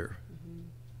volunteer?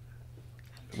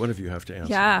 One of you have to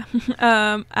answer. Yeah.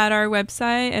 At our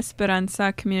website,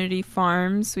 Esperanza Community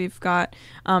Farms, we've got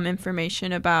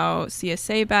information about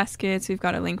CSA baskets. We've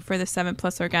got a link for the 7+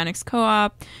 Organics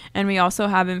Co-op. And we also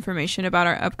have information about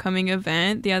our upcoming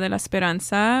event, Dia de la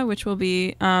Esperanza, which will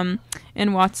be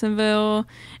in Watsonville.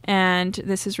 And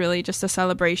this is really just a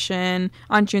celebration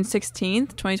on June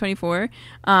 16th, 2024.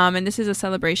 And this is a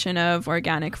celebration of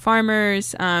organic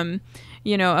farmers, a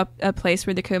place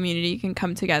where the community can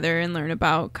come together and learn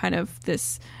about kind of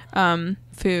this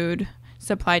food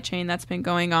supply chain that's been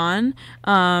going on.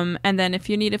 And then if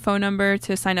you need a phone number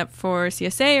to sign up for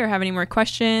CSA or have any more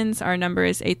questions, our number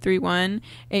is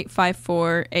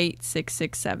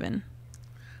 831-854-8667.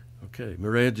 Okay.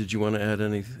 Maria, did you want to add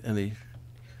any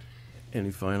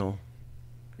final?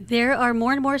 There are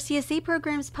more and more CSA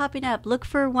programs popping up. Look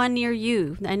for one near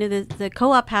you. I know the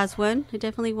co-op has one. I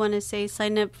definitely want to say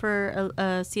sign up for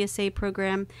a CSA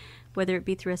program, whether it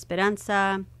be through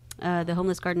Esperanza, the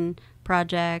Homeless Garden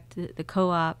Project, the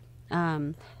co-op.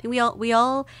 I think we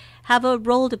all have a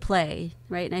role to play,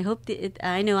 right? And I hope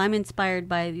I know I'm inspired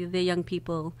by the young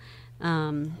people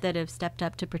that have stepped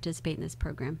up to participate in this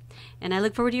program. And I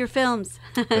look forward to your films.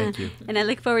 Thank you. And I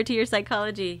look forward to your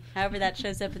psychology, however that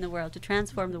shows up in the world, to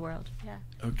transform the world. Yeah.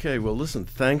 Okay, well, listen,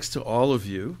 thanks to all of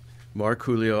you, Mark,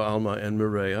 Julio, Alma, and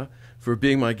Mireya, for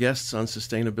being my guests on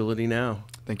Sustainability Now.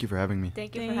 Thank you for having me.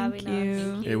 Thank you for having us.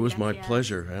 Thank you. It was my Gracias.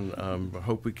 pleasure, and I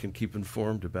hope we can keep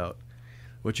informed about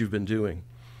what you've been doing.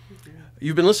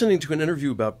 You've been listening to an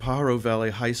interview about Pajaro Valley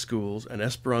High School's and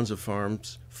Esperanza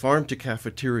Farm's Farm to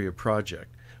Cafeteria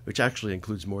project, which actually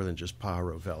includes more than just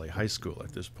Pajaro Valley High School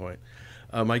at this point.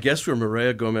 My guests were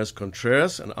Mireya Gomez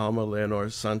Contreras and Alma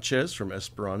Leonor Sanchez from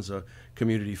Esperanza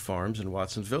Community Farms in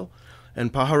Watsonville,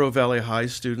 and Pajaro Valley High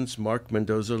students Mark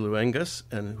Mendoza Luengas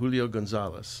and Julio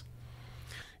Gonzalez.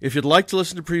 If you'd like to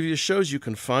listen to previous shows, you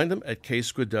can find them at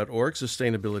ksquid.org,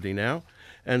 Sustainability Now,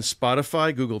 and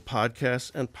Spotify, Google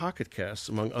Podcasts, and Pocket Casts,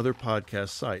 among other podcast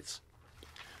sites.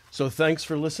 So thanks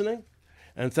for listening,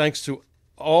 and thanks to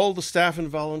all the staff and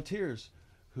volunteers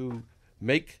who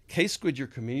make KSQD your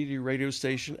community radio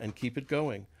station and keep it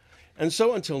going. And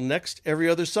so until next every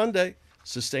other Sunday,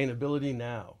 Sustainability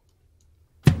Now.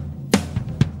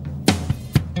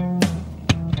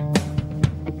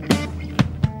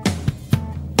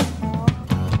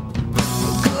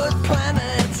 Good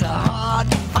planets are hard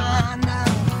to find out.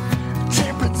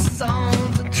 Temperate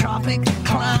zones and tropic